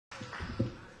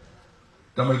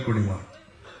தமிழ் குடிமகன்.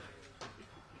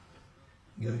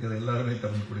 இங்க இருக்கிற எல்லாருமே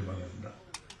தமிழ் குடிமகன் தான்.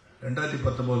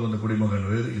 2019 வந்த குடிமகன்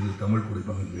வேறு, இது தமிழ்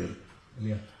குடிமகன் வேறு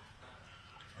இல்லையா?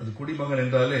 அது குடிமகன்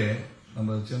என்றாலே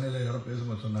நம்ம சென்னையில் யாரும்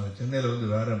பேசும்போது சொன்னாங்க, சென்னையில் வந்து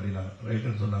வேற அப்படின்னா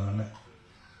ரைட்டுன்னு சொன்னாங்கன்னு.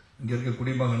 இங்கே இருக்க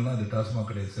குடிமகன்னா அது டாஸ்மாக்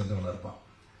கடையை சேர்ந்தவனாக இருப்பான்.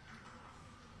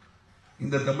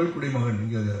 இந்த தமிழ் குடிமகன்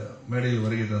இங்கே மேடையில்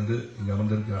வருகை தந்து இங்கே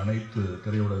வந்திருக்க அனைத்து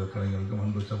திரையுலக கலைஞர்களுக்கும்,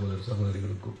 அன்பு சகோதர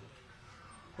சகோதரிகளுக்கும்,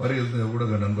 வருகிற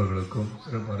ஊடக நண்பர்களுக்கும்,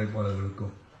 சிறப்பு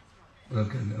அழைப்பாளர்களுக்கும்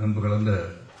நண்பு கலந்த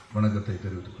வணக்கத்தை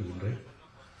தெரிவித்துக் கொள்கின்றேன்.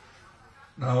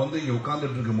 நான் வந்து இங்கே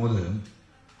உட்கார்ந்துட்டு இருக்கும் போது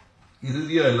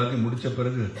இறுதியாக எல்லாத்தையும் முடித்த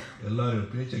பிறகு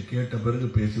எல்லாரும் பேச்சை கேட்ட பிறகு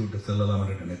பேசிவிட்டு செல்லலாம்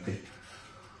என்று நினைத்தேன்.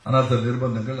 ஆனால் சில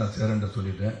நிர்பந்தங்கள் நான் சேரண்ட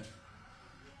சொல்லிட்டேன்.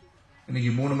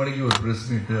 இன்னைக்கு 3 மணிக்கு ஒரு பிரஸ்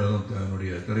மீட்டு,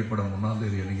 என்னுடைய திரைப்படம் 1ஆம்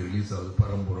தேதி அன்னைக்கு ரிலீஸ் ஆகுது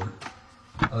பரம்பொருள்.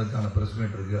 அதுக்கான பிரஸ்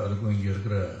மீட் இருக்கு. அதுக்கும் இங்கே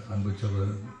இருக்கிற அன்பு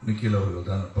சகோதரர் நிக்கில் அவர்கள்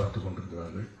தான் பார்த்து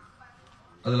கொண்டிருக்கிறார்கள்.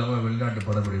 அது இல்லாமல் வெளிநாட்டு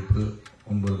படப்பிடிப்பு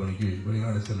 9 மணிக்கு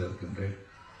வெளிநாடு செல்ல இருக்கின்றேன்.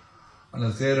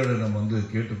 ஆனால் சேரனிடம் வந்து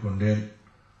கேட்டுக்கொண்டேன்,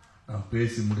 நான்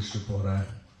பேசி முடிச்சுட்டு போறேன்,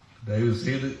 தயவு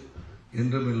செய்து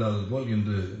என்றும் இல்லாதது போல்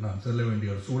இன்று நான் செல்ல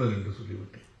வேண்டிய ஒரு சூழல் என்று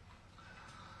சொல்லிவிட்டேன்.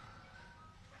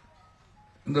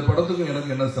 இந்த படத்துக்கும்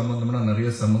எனக்கு என்ன சம்பந்தம்னா நிறைய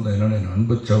சம்பந்தம். என்னன்னா என்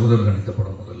அன்பு சகோதரர் நடித்த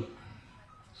படம் முதல்ல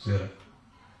Cheran.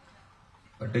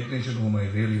 A technician whom I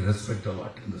really respect a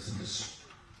lot in this industry.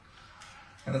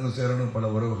 எனக்கு சேரனும் பல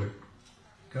உறவுகள்.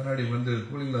 கண்ணாடி வந்து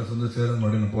கூலிங் கிளாஸ் வந்து சேரன்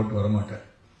மறுபடியும் நான் போட்டு வரமாட்டேன்.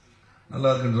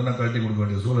 நல்லா இருக்குன்னு சொன்னால் காட்டி கொடுக்க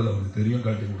வேண்டிய சூழல் அவருக்கு தெரியும்,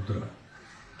 காட்டி கொடுத்துருவேன்.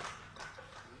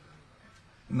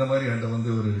 இந்த மாதிரி என்கிட்ட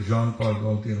வந்து ஒரு ஜான் பால்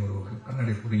கௌத்தியன் ஒரு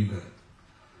கண்ணாடி பிடிங்கிட்டாரு.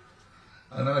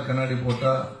 அதனால கண்ணாடி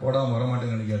போடாமல்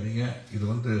வரமாட்டேன்னு நினைக்காதீங்க. இது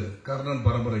வந்து கர்ணன்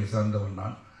பரம்பரை சார்ந்தவன்.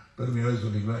 நான் பெருமையாக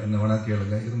சொல்லிக்குவேன். என்ன வேணா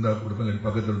கேளுங்க, இருந்தால் கொடுப்பேன், என்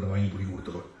பக்கத்தில் இருந்து வாங்கி பிடிங்கி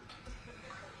கொடுத்துருவேன்.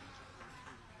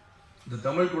 இந்த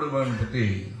தமிழ் குடிமகன் பற்றி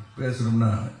பேசணும்னா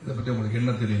இதை பற்றி உங்களுக்கு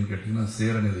என்ன தெரியும்னு கேட்டீங்கன்னா,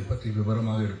 சேரன் இதை பற்றி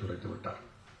விவரமாக எடுத்துரைத்து விட்டார்.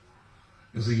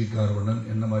 இசைக்கு கார்வண்ணன்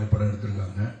என்ன மாதிரி படம்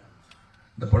எடுத்திருக்காங்க,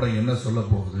 இந்த படம் என்ன சொல்ல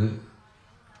போகுது,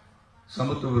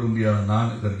 சமத்துவ விரும்பியான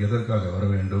நான் இதற்கு எதற்காக வர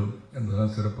வேண்டும்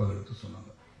என்பதுதான் சிறப்பாக எடுத்து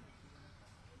சொன்னாங்க.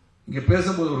 இங்கே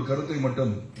பேசும்போது ஒரு கருத்தை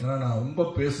மட்டும், ஏன்னா நான் ரொம்ப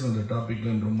பேசணும் இந்த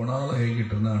டாபிக்ல, ரொம்ப நாளாக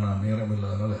ஏங்கிட்டு இருந்தேன், நான் நேரம்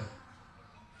இல்லாதனால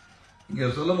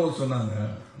இங்கே சொல்லும் போது சொன்னாங்க,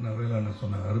 நான் வேளாண்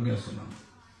சொன்னாங்க, அருமையாக சொன்னாங்க,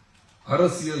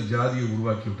 அரசியல் ஜாதியை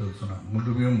உருவாக்கி விட்டது சொன்னாங்க.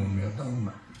 முழுமையும் உண்மையாக தான்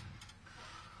உண்மை.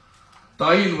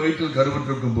 தாயின் வயிற்றில்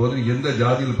கருவுற்றிருக்கும் போது எந்த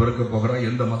ஜாதியில் பிறக்கப் போகிறாய்,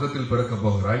 எந்த மதத்தில் பிறக்கப்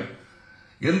போகிறாய்,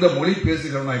 எந்த மொழி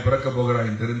பேசுகிறவனாய் பிறக்கப்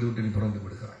போகிறாய் தெரிந்துவிட்டு நீ பிறந்து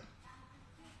விடுகிறாய்.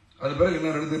 அது பிறகு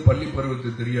என்ன நடந்தது, பள்ளி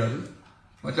பருவத்தில் தெரியாது,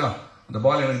 மச்சான் அந்த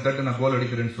பால் எனக்கு தட்டு நான் கோல்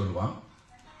அடிக்கிறேன்னு சொல்லுவான்.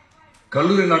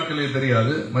 கல்லூரி நாட்களே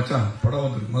தெரியாது, மச்சான் படம்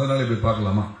வந்து முதல் நாளே போய்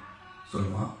பார்க்கலாமா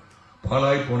சொல்லுவான்.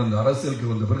 பாலாய் போன இந்த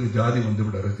அரசியலுக்கு வந்த பிறகு ஜாதி வந்து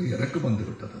விடுறது எனக்கு வந்து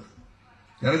விட்டது.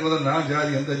 எனக்கு வந்து நான்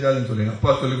ஜாதி எந்த ஜாதின்னு சொல்லி அப்பா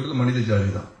சொல்லிக் கொடுத்தது மனித ஜாதி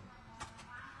தான்.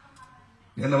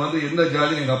 என்ன வந்து எந்த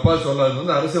ஜாதி எங்க அப்பா சொல்லாது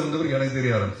வந்து அரசியல் வந்த பிறகு எனக்கு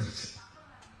தெரிய ஆரம்பிச்சிருச்சு.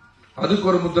 அதுக்கு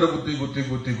ஒரு முத்திரை குத்தி குத்தி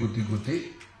குத்தி குத்தி குத்தி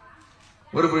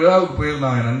ஒரு விழாவுக்கு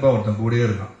போயிருந்தான். என் நண்பா ஒருத்தன் கூடயே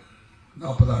இருக்கான்,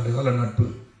 40 ஆண்டு கால நட்பு.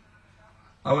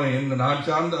 அவன் எங்க நான்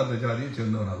சார்ந்த அந்த ஜாதியை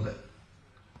சேர்ந்தவன் அல்ல.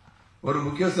 ஒரு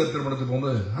முக்கியஸ்தர் திருமணத்துக்கு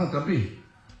போகும்போது, தம்பி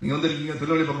நீங்க வந்திருக்கீங்க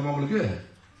திருநெல்வேலி பக்கமா உங்களுக்கு?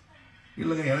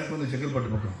 இல்லைங்க எனக்கு வந்து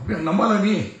செங்கல்பட்டு பக்கம். அப்படியே நம்மள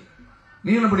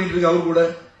நீ என்ன பண்ணிட்டு இருக்க அவர் கூட?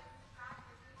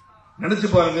 நினைச்சு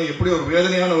பாருங்க எப்படி ஒரு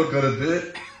வேதனையான ஒரு கருத்து.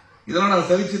 இதெல்லாம் நான்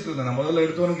சகிச்சிட்டு இருந்தேன். நான் முதல்ல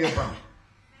எடுத்தவனு கேட்பான்,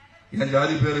 என்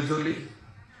ஜாதி பேரை சொல்லி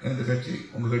இந்த கட்சி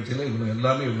உங்க கட்சியில இவங்க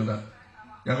எல்லாமே இவங்க தான்.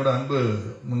 என் கூட அன்பு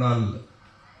முன்னாள்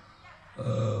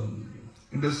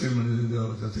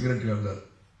இண்டஸ்ட்ரியல் செக்ரட்டரி இருந்தார்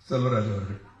செல்வராஜ்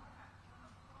அவர்கள்.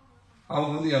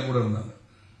 அவங்க வந்து என் கூட இருந்தாங்க.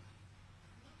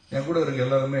 என் கூட இருக்க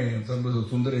எல்லாருமே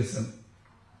சுந்தரேசன்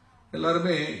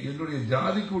எல்லாருமே என்னுடைய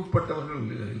ஜாதிக்கு உட்பட்டவர்கள்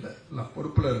இல்லை,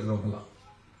 பொறுப்புல இருக்கிறவங்களாம்.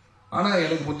 ஆனா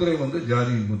எனக்கு முத்திரை வந்து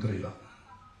ஜாதி முத்திரை தான்.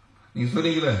 நீங்க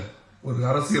சொன்னீங்களே ஒரு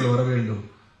அரசியல் வர வேண்டும்,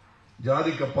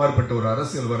 ஜாதிக்கு அப்பாற்பட்ட ஒரு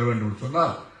அரசியல் வர வேண்டும்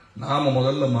சொன்னால் நாம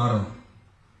முதல்ல மாறணும்.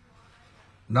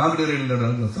 நாகரில்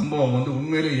நடந்த சம்பவம் வந்து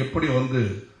உண்மையிலே எப்படி வந்து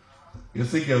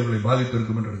இசைக்கு அவர்களை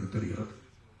பாதித்திருக்கும் என்று எனக்கு தெரிகிறது.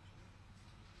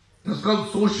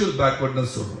 சோசியல்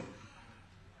பேக்வர்ட்னஸ் சொல்றோம்.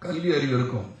 கல்வி அறிவு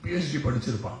இருக்கும், PhD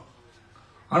படிச்சிருப்பான்,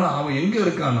 ஆனா அவன் எங்க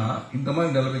இருக்கானா இந்த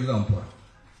மாதிரி நிலைமைக்கு தான் போறான்.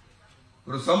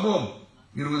 ஒரு சம்பவம்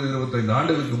 20-25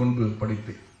 ஆண்டுகளுக்கு முன்பு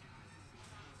படித்தேன்.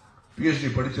 PhD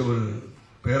படிச்ச ஒரு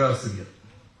பேராசிரியர்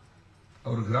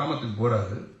அவர் கிராமத்துக்கு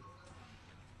போறாரு.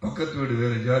 பக்கத்து வீடு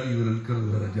வேற ஜாதி, இவர்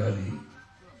இருக்கிறது வேற ஜாதி.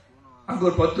 அங்க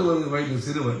ஒரு 10 வயது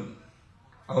சிறுவன்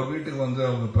அவர் வீட்டுக்கு வந்து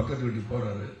அவங்க பக்கத்து வீட்டுக்கு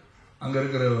போறாரு. அங்க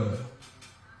இருக்கிற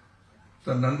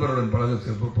தன் நண்பருடன்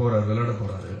பழக போறாரு, விளையாட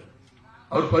போறாரு.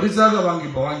 அவர் பரிசாக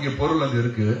வாங்கிய பொருள் அங்க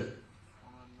இருக்கு.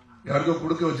 யாருக்கோ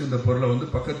கொடுக்க வச்சிருந்த பொருளை வந்து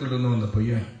பக்கத்துல இருந்து வந்த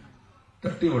பையன்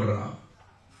தட்டி விடுறான்.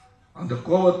 அந்த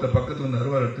கோபத்தை பக்கத்துல வந்து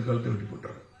அறுவார் எடுத்து கழுத்தை வெட்டி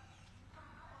போட்டார்.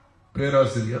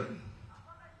 பேராசிரியர்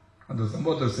அந்த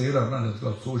சம்பவத்தை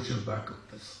செய்யறாருன்னா சோசியல் பேக்கப்.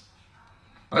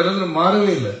 அதுல இருந்து மாறவே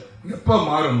இல்லை. எப்ப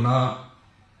மாறும்னா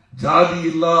ஜாதி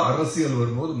இல்லா அரசியல்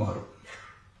வரும்போது மாறும்.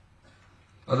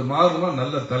 அது மாறும்னா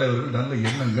நல்ல தலைவர்கள், நல்ல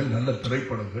எண்ணங்கள், நல்ல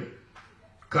திரைப்படங்கள்,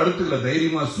 கருத்துக்களை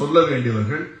தைரியமா சொல்ல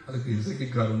வேண்டியவர்கள், அதுக்கு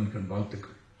இசைக்காரன்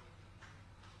வாழ்த்துக்கள்.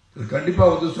 இது கண்டிப்பா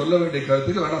வந்து சொல்ல வேண்டிய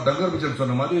கருத்துக்கள். ஆனா தங்கர் பிச்சன்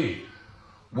சொன்ன மாதிரி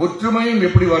ஒற்றுமையும்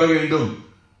எப்படி வர வேண்டும்.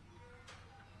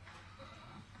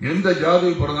 எந்த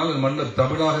ஜாதியில் பிறந்தாலும் மண்ணில்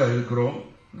தமிழாக இருக்கிறோம்.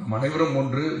 நம் அனைவரும்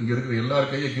ஒன்று. இங்க இருக்கிற எல்லார்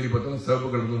கையை கீறி பார்த்தாலும் சிவப்பு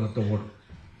கலந்து ரத்தம் ஓடும்.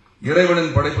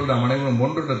 இறைவனின் படைப்பில் நாம் அனைவரும்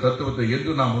ஒன்று என்ற தத்துவத்தை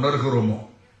என்று நாம் உணர்கிறோமோ,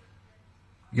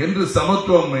 என்று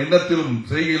சமத்துவம் எண்ணத்திலும்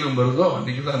செய்கையிலும் வருதோ,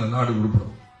 அன்னைக்குதான் அந்த நாடு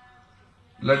உருப்படும்.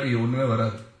 இல்லாட்டி ஒண்ணுமே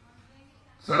வராது.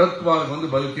 சரத்குமாருக்கு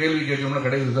வந்து பதில் கேள்வி கேட்கணும்னா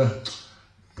கிடைக்குதா?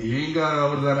 நீங்க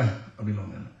அவர் தானே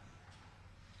அப்படின்னு.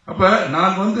 அப்ப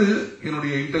நான் வந்து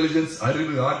என்னுடைய இன்டெலிஜென்ஸ்,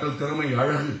 அறிவு, ஆற்றல், திறமை,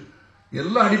 அழகு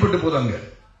எல்லாம் அடிபட்டு போதாங்க.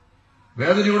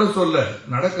 வேதனையோட சொல்ல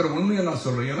நடக்கிற உண்மையை நான்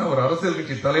சொல்றேன். ஏன்னா ஒரு அரசியல்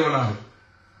கட்சி தலைவனாக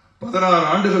 16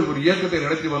 ஆண்டுகள் ஒரு இயக்கத்தை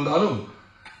நடத்தி வந்தாலும்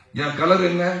என் கலர்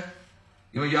என்ன,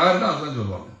 இவன் யாருன்னா அதான்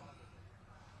சொல்லுவாங்க.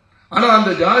 ஆனா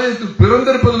அந்த ஜாதியத்தில்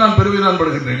பிறந்திருப்பது நான் பெருமைதான்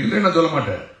படுகின்றேன், இல்லை நான் சொல்ல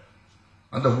மாட்டேன்.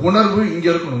 அந்த உணர்வு இங்க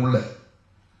இருக்கணும், உள்ள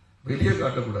வெளியே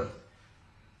காட்டக்கூடாது.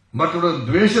 மற்றொரு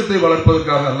துவேஷத்தை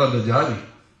வளர்ப்பதற்காக அல்ல அந்த ஜாதி.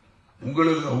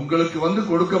 உங்களுக்கு வந்து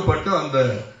கொடுக்கப்பட்ட அந்த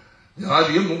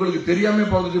ஜாதியம் உங்களுக்கு தெரியாம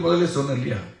போகுது. முதலே சொன்ன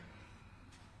இல்லையா,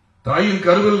 தாயின்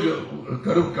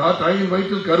தாயின்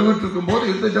வயிற்றில் கருவிட்டு இருக்கும் போது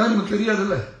எந்த ஜாதி நமக்கு தெரியாது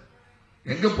இல்ல.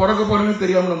 எங்க பிறக்க போறோம்னு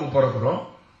தெரியாம நம்ம பிறக்கிறோம்.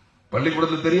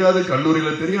 பள்ளிக்கூடத்தில் தெரியாது,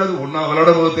 கல்லூரியில தெரியாது, ஒன்னா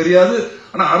விளையாடும் போது தெரியாது.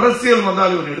 ஆனா அரசியல்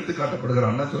வந்தால் இவன் எடுத்து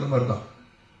காட்டப்படுகிறான். அண்ணா சொன்ன மாதிரிதான்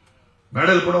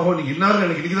மேடல் போனவங்க நீங்க இன்னாரும்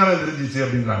எனக்கு இன்னைக்குதானே தெரிஞ்சிச்சு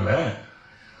அப்படின்றாங்க.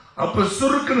 அப்ப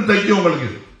சுருக்குன்னு தைக்க உங்களுக்கு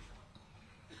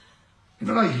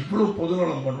என்னடா இவ்வளவு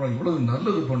பொதுநலம் பண்றோம், இவ்வளவு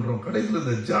நல்லது பண்றோம், கடைசியில்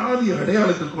இந்த ஜாதி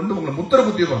அடையாளத்தில் கொண்டு உங்களை முத்திர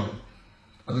குத்திடுவாங்க.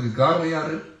 அதுக்கு காரணம்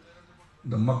யாரு?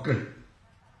 இந்த மக்கள்.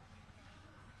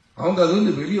 அவங்க அது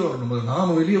வந்து வெளியே வரணும்,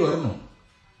 நாம வெளியே வரணும்.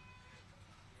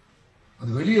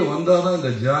 அது வெளியே வந்தாதான்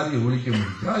இந்த ஜாதியை ஒழிக்க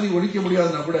முடியும். ஜாதி ஒழிக்க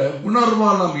முடியாதுன்னா கூட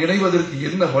உணர்வால் நாம் இணைவதற்கு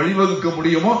என்ன வழிவகுக்க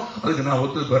முடியுமோ அதுக்கு நான்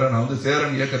ஒத்து பெறேன். நான் வந்து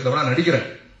சேரன் இயக்கத்தை நடிக்கிறேன்.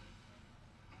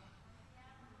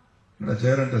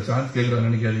 சேரன் சான்ஸ் கேட்கிறான்னு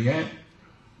நினைக்காதீங்க.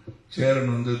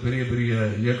 சேரன் வந்து பெரிய பெரிய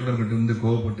இயக்குநர்கிட்ட இருந்து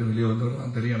கோவப்பட்டு வெளியே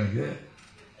வந்தவர்கள் தெரியும் எனக்கு.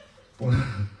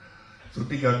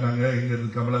 சுட்டி காட்டினாங்க. இங்க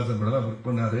இருந்து கமலஹாசன் கூட தான் ஒர்க்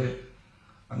பண்ணாரு.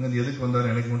 அங்கிருந்து எதுக்கு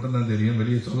வந்தாரு எனக்கு மட்டும் தான் தெரியும்,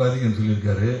 வெளியே சொல்லாதீங்கன்னு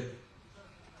சொல்லியிருக்காரு.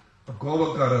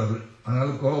 கோபக்காரர், அதனால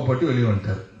கோவப்பட்டு வெளியே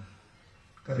வந்துட்டார்.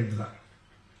 கரெக்ட் தான்.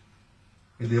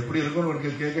 இது எப்படி இருக்கும்னு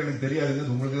கேட்க எனக்கு தெரியாது,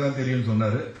 உங்களுக்கு தான் தெரியும்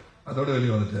சொன்னாரு. அதோட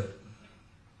வெளியே வந்துட்டார்.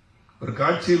 ஒரு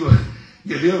காட்சியில்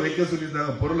எதையோ வைக்க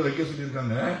சொல்லியிருந்தாங்க, பொருளை வைக்க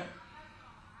சொல்லியிருக்காங்க.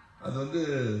 அது வந்து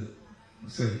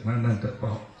சரி வேண்டாம்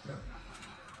பாவம்.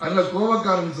 அதுல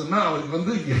கோபக்காரன் சொன்னா அவருக்கு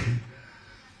வந்து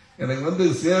எனக்கு வந்து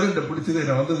சேரன் பிடிச்சது.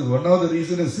 நான் வந்து ஒன்னாவது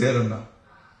ரீசன் சேரன் தான்.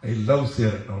 I love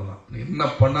Cheran. அவ்வளவுதான். என்ன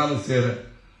பண்ணாலும் சேரன்.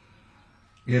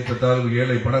 ஏற்றத்தாழ்வு,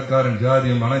 ஏழை, பணக்காரன்,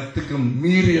 ஜாதியம் அனைத்துக்கும்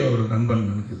மீறிய ஒரு நண்பன்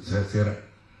எனக்கு சேரன்.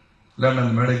 இல்ல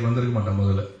நான் மேடைக்கு வந்திருக்க மாட்டேன்.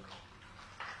 முதல்ல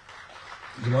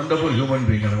வண்டர்ஃபுல் ஹியூமன்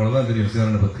பீயிங். எனக்கு அவ்வளவுதான் தெரியும்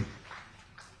சேரனை பத்தி.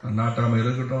 நாட்டாம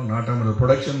இருக்கட்டும், நாட்டாம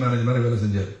ப்ரொடக்ஷன் மேனேஜர் வேலை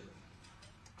செஞ்சாரு.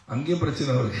 அங்கேயும்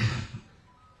பிரச்சனை இருக்கு.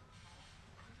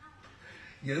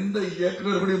 எந்த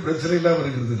இயக்குநருடைய பிரச்சனை இல்லாம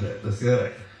இருக்கிறது இல்லை. இந்த சேர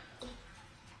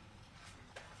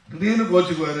திடீர்னு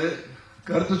கோச்சுக்குவாரு.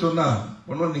 கருத்து சொன்னா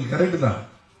ஒன்னும் நீங்க கரெக்ட் தான்,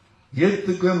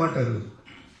 ஏத்துக்கவே மாட்டாரு.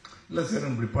 இல்ல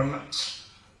சேரன் இப்படி பண்ண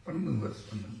பண்ணுங்க பஸ்,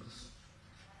 பண்ணுங்க பஸ்,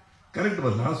 கரெக்ட்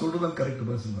பஸ், நான் சொல்றதுதான் கரெக்ட்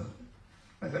பஸ்.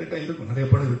 கரெக்டா இருக்கும். நிறைய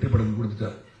படம் வெற்றி படம்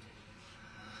கொடுத்துட்டார்.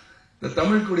 இந்த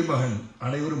தமிழ் குடிமகன்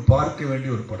அனைவரும் பார்க்க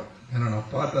வேண்டிய ஒரு படம். ஏன்னா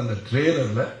நான் பார்த்த அந்த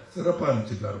ட்ரெய்லர்ல சிறப்பா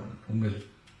இருந்துச்சு. உண்மையிலே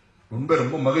ரொம்ப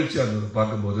ரொம்ப மகிழ்ச்சியா இருந்தது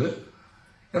பார்க்கும்போது.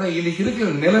 ஏன்னா இன்னைக்கு இருக்கிற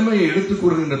நிலைமையை எடுத்துக்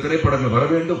கூறுகின்ற திரைப்படங்கள் வர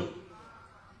வேண்டும்.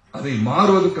 அதை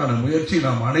மாறுவதற்கான முயற்சி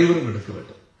நாம் அனைவரும் எடுக்க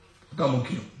வேண்டும். அதுதான்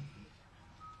முக்கியம்.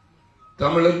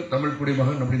 தமிழன், தமிழ்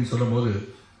குடிமகன் அப்படின்னு சொல்லும் போது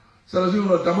சில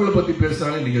விஷயம் தமிழை பத்தி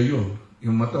பேசினாலே நீங்க ஐயோ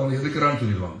இவன் மற்றவங்க எதுக்குறான்னு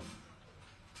சொல்லிடுவாங்க.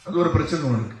 அது ஒரு பிரச்சனை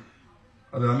ஒன்று இருக்கு.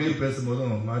 அது அமீர்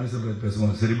பேசும்போதும் மாரி செல்வராஜ்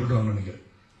பேசும்போது சரிப்பட்டு நினைக்கிறேன்.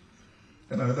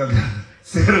 ஏன்னா அதுதான்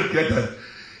சேரன் கேட்டார்,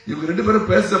 இவங்க ரெண்டு பேரும்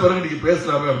பேசுற பிறகு நீங்க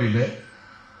பேசலாமே அப்படின்னு.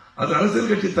 அது அரசியல்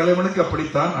கட்சி தலைவனுக்கு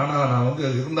அப்படித்தான். ஆனா நான் வந்து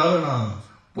இருந்தாலும் நான்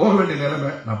போக வேண்டிய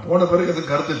நிலைமை. நான் போன பிறகு அந்த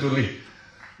கருத்தை சொல்லி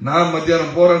நான்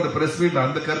மத்தியானம் போற அந்த பிரஸ் மீட்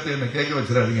அந்த கருத்தை என்ன கேட்க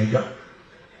வச்சிடாதீங்க ஐயா.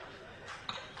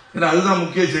 ஏன்னா அதுதான்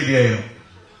முக்கிய செய்தி ஆயிரும்.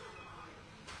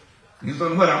 நீ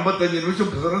சொன்ன மாதிரி 55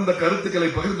 நிமிஷம் சிறந்த கருத்துக்களை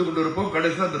பகிர்ந்து கொண்டு இருப்போம்.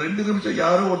 கடைசியில் அந்த 2 நிமிஷம்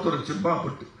யாரோ ஒருத்தர் சிம்மா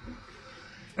பட்டு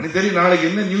எனக்கு தெரியும் நாளைக்கு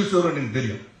என்ன நியூஸ் வரும் எனக்கு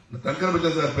தெரியும். தங்கர்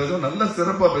பச்சன் சார் பேசுவோம், நல்லா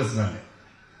சிறப்பா பேசினாங்க.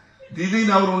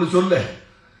 திடீர்னு அவர் ஒண்ணு சொல்ல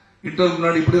ஹிட்லருக்கு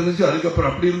முன்னாடி இப்படி இருந்துச்சு,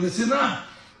 அதுக்கப்புறம் அப்படி இருந்துச்சுன்னா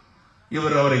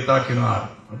இவர் அவரை தாக்கினார்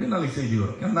அப்படின்னு நாளைக்கு செய்தி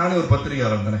வரும். நானே ஒரு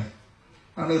பத்திரிகையாளர் தானே,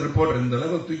 நானே ரிப்போர்ட்டர். இந்த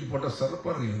அளவுக்கு தூக்கி போட்டா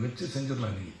சிறப்பா வச்சு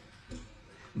செஞ்சிடலாம். நீங்க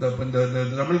இந்த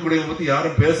தமிழ் குடியை பத்தி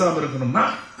யாரும் பேசாம இருக்கணும்னா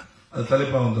அது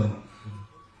தலைப்பா வந்துடணும்.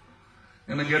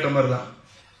 என்ன கேட்ட மாதிரிதான்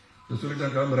சொல்லிட்டு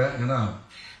நான் கிளம்புறேன். ஏன்னா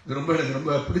இது எனக்கு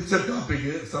ரொம்ப பிடிச்ச டாபிக்.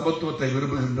 சமத்துவத்தை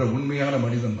விரும்புகின்ற உண்மையான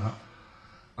மனிதன் தான்,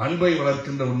 அன்பை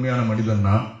வளர்க்கின்ற உண்மையான மனிதன்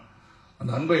தான்.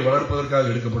 அந்த அன்பை வளர்ப்பதற்காக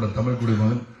எடுக்கப்பட்ட தமிழ்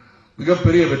குடிமகன்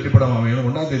மிகப்பெரிய வெற்றி படம் அமையணும்.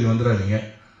 1ஆம் தேதி வந்துடாதீங்க,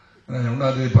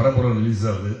 1ஆம் தேதி பரம்பரை ரிலீஸ்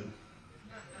ஆகுது.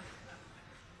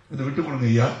 இதை விட்டு கொடுங்க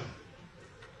ஐயா.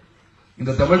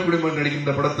 இந்த தமிழ் குடிமகன்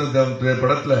நடிக்கின்ற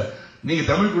படத்துல நீங்க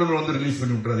தமிழ் குடிமகன் வந்து ரிலீஸ்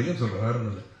பண்ணி விட்டுறாதீங்கன்னு சொல்ற. வேற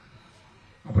ஒண்ணு.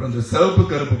 அப்புறம் இந்த சிவப்பு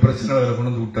கருப்பு பிரச்சனை வேற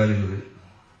கொண்டு வந்து விட்டாரு.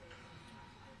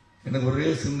 எனக்கு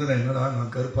ஒரே சிந்தனை, என்னடா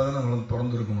நான் கருப்பா தான் நான்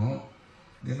பிறந்திருக்கணும்,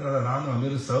 என்னடா நானும்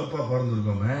அமீர் சிவப்பா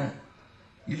பிறந்திருக்கோமே,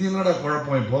 இது என்னடா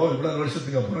குழப்பம்? இப்போ இவ்வளவு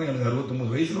வருஷத்துக்கு அப்புறம் எனக்கு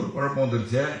 69 வயசுல ஒரு குழப்பம்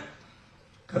வந்துருச்சு.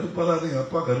 கருப்பா தான், எங்க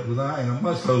அப்பா கருப்பு தான், எங்க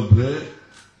அம்மா சிவப்பு,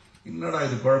 என்னடா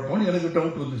இது குழப்பம்னு எனக்கு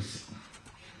டவுட் வந்துருச்சு.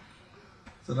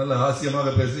 நல்ல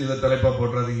ஆசியமாக பேசி இதை தலைப்பா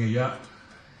போட்டுறாதீங்க ஐயா.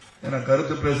 ஏன்னா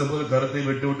கருத்து பேசும்போது கருத்தை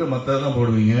விட்டு விட்டு மற்றதெல்லாம்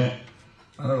போடுவீங்க.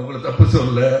 அதனால உங்களை தப்பு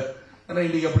சொல்ல. ஏன்னா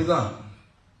இன்னைக்கு அப்படிதான்.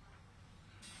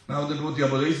 நான் வந்து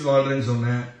 150 வயசு வாழ்றேன்னு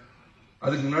சொன்னேன்.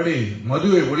 அதுக்கு முன்னாடி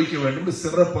மதுவை ஒழிக்க வேண்டும்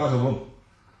சிறப்பாகவும்,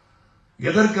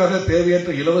 எதற்காக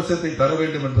தேவையற்ற இலவசத்தை தர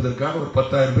வேண்டும் என்பதற்காக ஒரு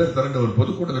 10,000 பேர் திரண்ட ஒரு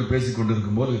பொதுக்கூட்டத்தில் பேசிக்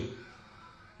கொண்டிருக்கும் போது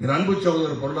என் அன்பு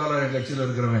சகோதரர் பொருளாதார கட்சியில்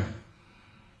இருக்கிறவன்,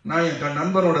 நான் என்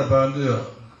நண்பனோட வந்து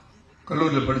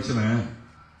கல்லூரியில் படிச்சுனேன்,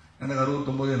 எனக்கு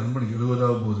 69, என் நண்பனுக்கு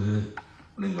 70 போகுது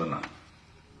அப்படின்னு சொன்னான்.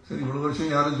 சரி, இவ்வளவு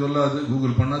வருஷம் யாரும் சொல்லாது,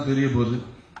 கூகுள் பண்ணா தெரிய போகுது.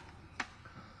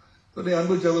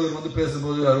 அன்பு சகோதரர் வந்து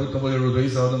பேசும்போது 69, 70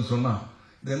 வயசு ஆகுதுன்னு சொன்னான்.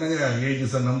 இது என்னங்க age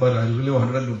is number, I will live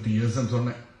 150 years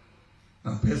சொன்னேன்.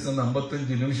 நான் பேசுன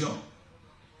 55 நிமிஷம்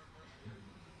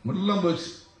எல்லாம் போச்சு.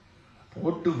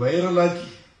 போட்டு வைரலாக்கி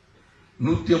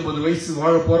 150 வயசு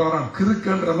வாழ போறாராம்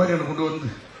கிறுக்கன்ற மாதிரி எனக்கு கொண்டு வந்து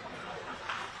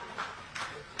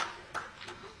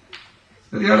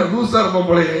சரியான லூசா இருப்போம்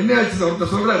போல. என்ன ஆச்சு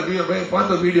ஒருத்தர் சொல்றாரு,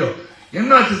 பார்த்த வீடியோ,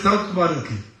 என்ன ஆச்சு சரத்குமார்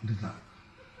இருக்கு.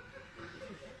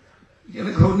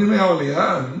 எனக்கு ஒண்ணுமே ஆகலையா?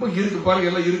 ரொம்ப இருக்கு பாருங்க,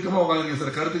 எல்லாம் இருக்குமா உட்காந்து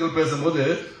சில கருத்துக்கள் பேசும்போது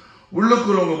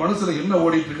உள்ளுக்குள்ள உங்க மனசுல என்ன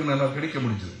ஓடிட்டு இருக்குன்னு நல்லா கிடைக்க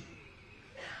முடிஞ்சது.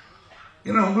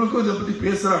 ஏன்னா உங்களுக்கும் இதை பத்தி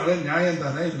பேசுறாங்களே, நியாயம்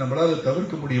தானே, இது நம்மளால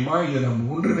தவிர்க்க முடியுமா, இதை நம்ம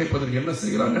ஒன்றிணைப்பதற்கு என்ன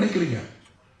செய்யலாம் நினைக்கிறீங்க?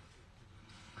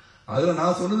 அதுல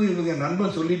நான் சொன்னது, இவங்க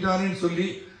நண்பன் சொல்லிட்டானேன்னு சொல்லி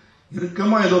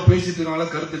இறுக்கமா ஏதோ பேசிட்டு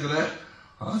இருக்காங்களா, கருத்துக்களை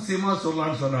ஆசியமா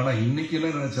சொல்லலான்னு சொன்னா, இன்னைக்கு என்ன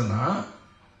நினைச்சேன்னா,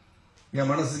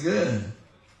 என் மனசுக்கு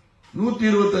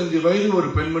 125 வயது ஒரு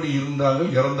பெண்மணி இருந்தார்கள்,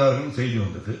 இறந்தார்கள் செய்தி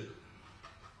வந்தது.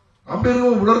 அப்படி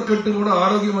இருக்கும் உடற்கட்டு கூட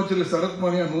ஆரோக்கியம் வச்சிருக்க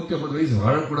சரத்குமாரியா 150 வயசு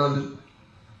வாழக்கூடாது.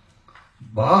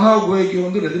 பாகா குகைக்கு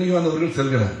வந்து ரஜினிகாந்த் அவர்கள்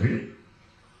செல்கிறார்கள்.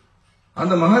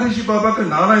 அந்த மகரிஷி பாபாக்கு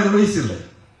 4000 வயசு இல்லை.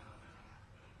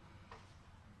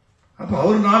 அப்ப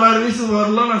அவர் 4000 வயசு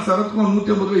வரலாம், நான் சரத்குமார்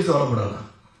 150 வயசு வரக்கூடாது.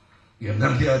 என்ன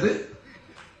முடியாது.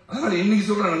 அதனால இன்னைக்கு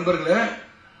சொல்ற நண்பர்களே,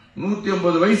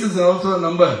 150 வயசு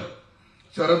number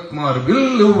Sarathkumar will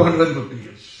live 150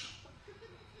 years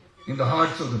in the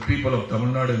hearts of the people of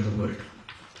Tamil Nadu and the world.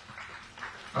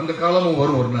 அந்த காலமும்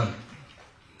வரும் ஒரு நாள்.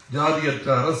 ஜாதியற்ற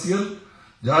அரசியல்,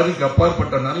 ஜாதிக்கு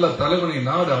அப்பாற்பட்ட நல்ல தலைவனை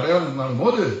நாடு அடையாளம்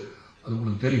போது அது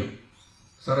உங்களுக்கு தெரியும்.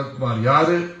 சரத்குமார்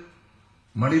யாரு,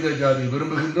 மனித ஜாதி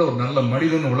விரும்புகின்ற ஒரு நல்ல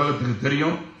மனிதன் உலகத்துக்கு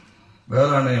தெரியும்.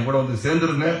 வேளாண்மையை கூட வந்து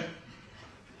சேர்ந்துருங்க,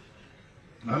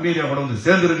 அமீரியா கூட வந்து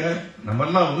சேர்ந்துருங்க. நம்ம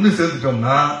எல்லாம் ஒண்ணு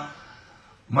சேர்ந்துட்டோம்னா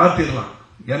மாத்திரலாம்.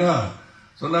 ஏன்னா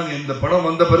சொன்னாங்க, இந்த படம்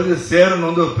வந்த பிறகு சேரன்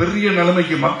வந்து ஒரு பெரிய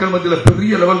நிலைமைக்கு மக்கள் மத்தியில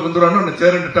பெரிய லெவல் வந்துடும்.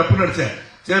 சேரன் டப்பு நடிச்சேன்,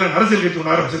 சேரன் அரசியல் கட்சி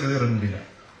ஒன்று ஆரம்பிச்சிருக்க முடியல,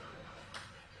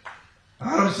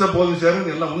 ஆரம்பிச்ச போது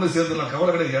சேரன் எல்லாம் ஒண்ணு சேர்ந்துடலாம்.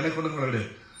 கவலை கிடையாது, எனக்கு ஒன்றும் கிடையாது.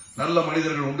 நல்ல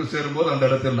மனிதர்கள் ஒன்று சேரும் போது அந்த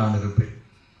இடத்தில் நான் இருப்பேன்.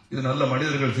 இது நல்ல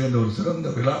மனிதர்கள் சேர்ந்த ஒரு சிறந்த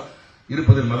விழா.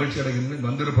 இருப்பதில் மகிழ்ச்சி அடைகின்றேன்.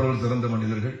 வந்திருப்பவர்கள் சிறந்த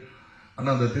மனிதர்கள். ஆனா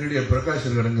அந்த திருடிய பிரகாஷ்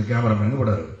இருக்க கேமராமேன்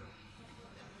கூடாது,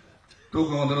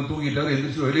 தூக்கம் வந்தாலும் தூங்கிட்டாரு,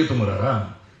 எந்திரிச்சு வெளியே தூங்குறாரா?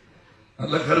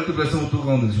 நல்ல கருத்து பேசும்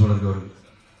தூக்கம் வந்துருச்சு போல இருக்கு அவருக்கு.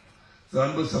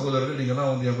 அன்பு சகோதரர்கள், நீங்க எல்லாம்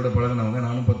வந்து என் கூட பழகினவங்க,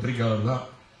 நானும் பத்திரிகையாளர் தான்.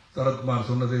 சரத்குமார்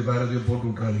சொன்னதை வேற எதையும் போட்டு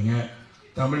விட்டுறாதீங்க.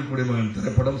 தமிழ் குடிமகன்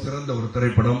திரைப்படம் சிறந்த ஒரு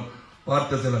திரைப்படம்.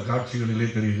 பார்த்த சில காட்சிகளிலே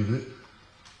தெரியுது.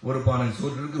 ஒரு பானை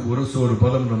சோற்றிற்கு ஒரு சோறு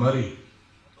பதம்ன்ற மாதிரி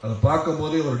அதை பார்க்கும்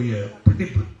போதே அவருடைய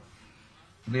பிடிப்பு.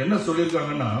 இது என்ன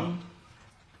சொல்லியிருக்காங்கன்னா,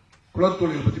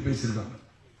 குலத்தொழில் பத்தி பேசியிருக்காங்க.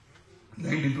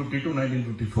 1952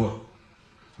 1954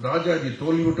 ராஜாஜி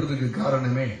தோல்வியுற்றதுக்கு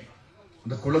காரணமே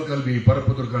இந்த குலக்கல்வியை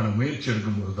பரப்புவதற்கான முயற்சி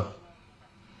எடுக்கும்போது தான்.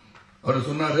 அவர்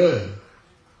சொன்னாரு,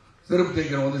 செருப்பு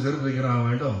தைக்கிறவன் வந்து செருப்பு தைக்கிறான்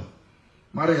வேண்டும்,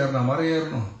 மரம்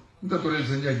ஏறணும், இந்த தொழில்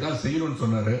செஞ்சா இதான் செய்யணும்னு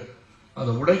சொன்னாரு.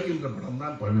 அதை உடைக்கின்ற படம்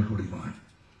தான் பழமை குடிமகன்.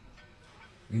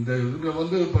 இந்த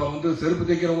இதுல இப்ப செருப்பு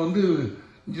தைக்கிறவங்க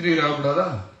இன்ஜினியர் ஆகக்கூடாதா?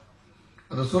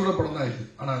 அதை சொல்ற படம் தான் இது.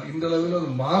 ஆனால் இந்த அளவில் அது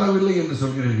மாறவில்லை என்று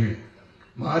சொல்கிறீர்கள்.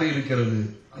 மாறி இருக்கிறது.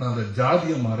 ஆனால் அந்த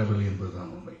ஜாதியம் மாறவில்லை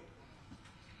என்பதுதான் உண்மை.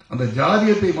 அந்த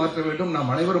ஜாதியத்தை மாற்ற வேண்டும்.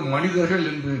 நாம் அனைவரும் மனிதர்கள்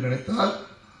என்று நினைத்தால்,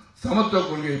 சமத்துவ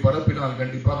கொள்கையை பரப்பினால்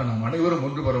கண்டிப்பாக நாம் அனைவரும்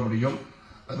ஒன்று பெற முடியும்.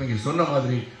 அது இங்கே சொன்ன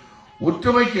மாதிரி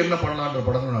ஒற்றுமைக்கு என்ன பண்ணலான்ற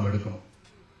படங்கள் நாம் எடுக்கணும்.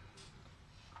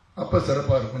 அப்ப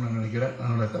சிறப்பா இருக்கும் நான் நினைக்கிறேன்.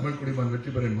 அதனால தமிழ் குடிமகன்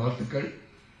வெற்றி பெற வாழ்த்துக்கள்.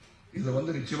 இது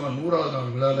நிச்சயமா 100வது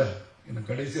நாள் விழால என்ன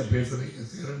கடைசியா பேசுறேன்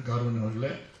சீரன் கார்வன் அவர்கள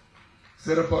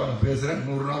சிறப்பாக நான் பேசுறேன்.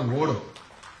 100 நாள் ஓடும்.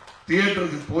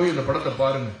 தியேட்டருக்கு போய் இந்த படத்தை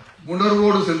பாருங்க,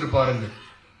 உணர்வோடு சென்று பாருங்க.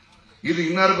 இது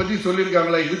இன்னாரை பத்தி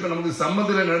சொல்லியிருக்காங்களா, இதுக்கு நமக்கு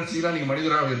சம்பந்தம் நினைச்சீங்கன்னா நீங்க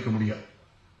மனிதராக இருக்க முடியாது.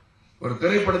 ஒரு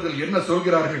திரைப்படத்தில் என்ன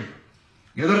சொல்கிறார்கள்,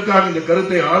 எதற்காக இந்த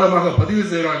கருத்தை ஆழமாக பதிவு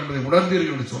செய்கிறார்கள் என்பதை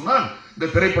உணர்ந்தீர்கள் என்று சொன்னால் இந்த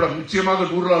திரைப்படம் நிச்சயமாக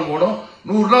 100 நாள் ஓடும்.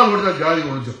 100 நாள் ஓடிதான் ஜாதி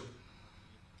ஒழிஞ்சிடும்.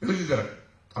 எழுதிக்கிறேன்.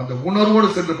 அந்த உணர்வோடு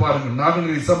சென்று பாருங்க.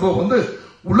 நாகநீதி சம்பவம்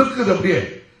உழுக்குது. அப்படியே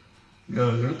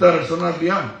எழுத்தாளர் சொன்னார்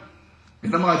இல்லையா,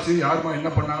 என்னமாச்சு, யாருமா என்ன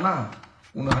பண்ணாங்கன்னா,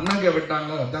 உங்க அண்ணங்க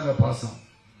வெட்டாங்க, அதாங்க பாசம்.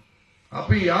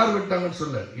 அப்ப யார் வெட்டாங்கன்னு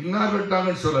சொல்ல, இன்னார்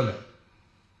வெட்டாங்கன்னு சொல்லல.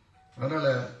 அதனால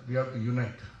we have to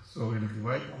unite. எனக்கு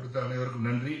வாய்ப்பு கொடுத்த அனைவருக்கும்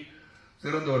நன்றி.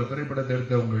 சிறந்த ஒரு திரைப்படத்தை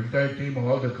எடுத்த உங்க entire team,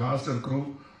 all the cost and crew,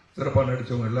 சிறப்பாக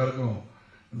நடிச்சவங்க எல்லாருக்கும்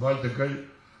வாழ்த்துக்கள்.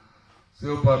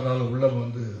 சிவப்பா இருந்தாலும் உள்ளம்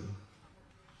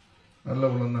நல்ல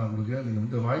உள்ளம் தான் உங்களுக்கு.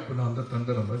 நீங்க வாய்ப்பு நான்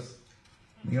தந்துடுறேன். பஸ்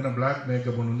நீங்க என்ன பிளாக்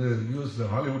மேக்கப் யூஎஸ்ல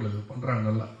ஹாலிவுட்ல பண்றாங்க,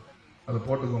 நல்லா அதை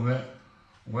போட்டுக்கோங்க.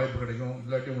 வாய்ப்பு கிடைக்கும்.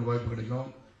 இல்லாட்டி உங்களுக்கு வாய்ப்பு கிடைக்கும்.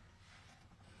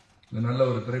 இந்த நல்ல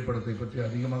ஒரு திரைப்படத்தை பற்றி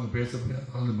அதிகமாக பேச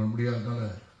முடியாதனால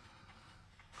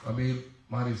அமீர்,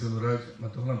 மாரி செல்வராஜ்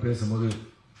மற்றவங்களாம் பேசும்போது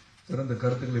சிறந்த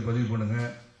கருத்துக்களை பதிவு பண்ணுங்க.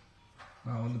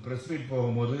 நான் பிரஸ் மீட்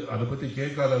போகும்போது அதை பற்றி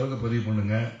கேட்காத அளவுக்கு பதிவு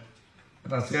பண்ணுங்க.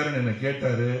 நான் சேரன் என்னை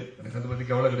கேட்டாரு, எனக்கு அதை பற்றி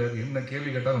கவலை கிடையாது. என்ன கேள்வி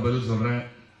கேட்டாலும் பதில் சொல்றேன்.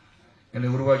 என்னை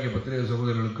உருவாக்கிய பத்திரிகை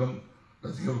சகோதரர்களுக்கும்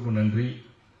ரசிகர்களுக்கும் நன்றி.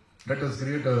 Let us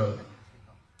create a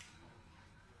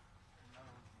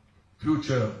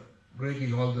future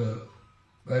breaking all the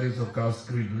barriers of caste,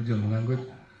 creed, religion, language,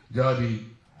 ஜாதி,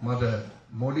 மத,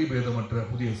 மொழி பேதமற்ற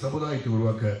புதிய சமுதாயத்தை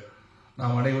உருவாக்க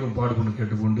நாம் அனைவரும் பாடுபட்டு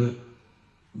கேட்டுக்கொண்டு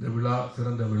இந்த விழா,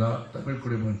 சிறந்த விழா, தமிழ்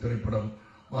குடிமகன் திரைப்படம்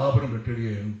மாபெரும்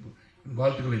வெற்றியை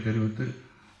வாழ்த்துக்களை தெரிவித்து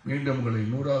மீண்டும் உங்களை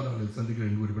 100வது நாளில்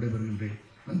சந்திக்கிறேன் கூறி விடைபெறுகின்றேன்.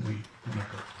 நன்றி,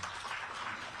 வணக்கம்.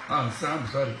 சாம்,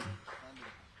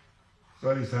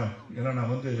 சாரி சாம், ஏன்னா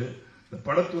நான் இந்த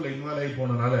படத்துல இன்வால்வ் ஆகி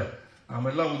போனனால நாம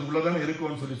எல்லாம் இதுக்குள்ளதானே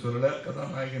இருக்கோம்னு சொல்லல.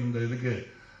 கதாநாயகன் இந்த இதுக்கு,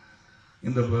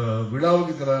 இந்த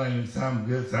விழாவுக்கு கதாநாயகன்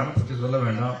சாம் பற்றி சொல்ல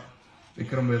வேண்டாம்.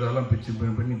 விக்ரம் வேதாலாம் பிச்சு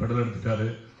பண்ணி படம் எடுத்துட்டாரு.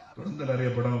 தொடர்ந்து நிறைய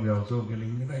படம்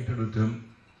யுனைடெட் வித் ஹிம்.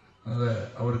 அதனால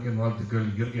அவருக்கு என் வாழ்த்துக்கள்.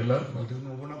 இங்க இருக்க எல்லாருக்கும்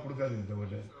வாழ்த்துக்கள். ஒவ்வொன்றா கொடுக்காதீங்க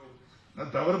தவிர,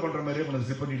 நான் தவறு பண்ற மாதிரியே கொஞ்சம்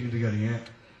சிப் பண்ணிட்டு இருக்காதீங்க.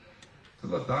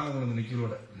 சொல்ல தாங்க உங்களுக்கு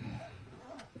நிக்கலோட.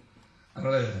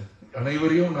 அதனால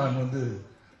அனைவரையும் நான்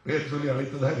பேர் சொல்லி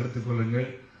அழைத்ததாக எடுத்துக்கொள்ளுங்கள்.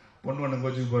 பொன்வண்ணன்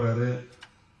கோச்சுக்கு போறாரு,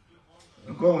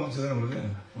 கோவம் வந்துச்சுதான் நம்மளுக்கு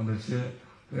வந்துடுச்சு.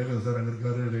 வேகன் சார் அங்கே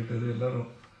இருக்காரு, ரைட்டரு, எல்லாரும்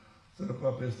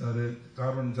சிறப்பாக பேசினாரு.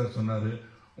 கார்வன் சார் சொன்னாரு,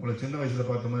 உங்களை சின்ன வயசுல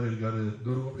பார்த்த மாதிரி இருக்காரு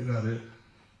துரு அப்படின்னாரு.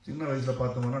 சின்ன வயசுல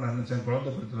பார்த்தோம்னா நான் நினைச்சேன் குழந்தை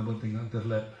படுத்தின பார்த்தீங்கன்னு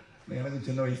தெரியல. எனக்கு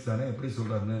சின்ன வயசு தானே, எப்படி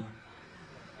சொல்றாருன்னு.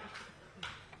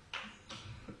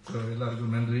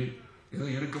 எல்லாருக்கும் நன்றி. ஏதோ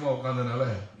இறுக்கமா உட்கார்ந்தனால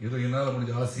ஏதோ என்னால்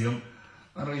முடிஞ்ச ஆசியம்.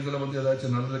 ஆனால் இதுல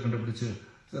ஏதாச்சும் நல்லதை கண்டுபிடிச்சு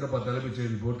சிறப்பாக தலைமைச்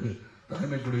செய்தி போட்டு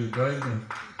தமிழ் குடிமகன்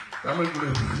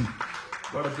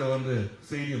படத்தை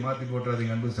செய்தியை மாற்றி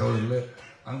போட்டுறாதீங்க அன்பு சகோதரர்களே.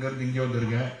 அங்கிருந்து இங்கே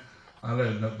வந்திருக்கேன். அதனால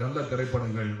நல்ல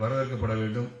திரைப்படங்கள் வரவேற்கப்பட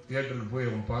வேண்டும். தியேட்டருக்கு போய்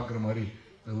அவங்க பார்க்குற மாதிரி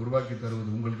உருவாக்கி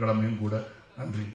தருவது உங்கள் கடமையும் கூட. நன்றி.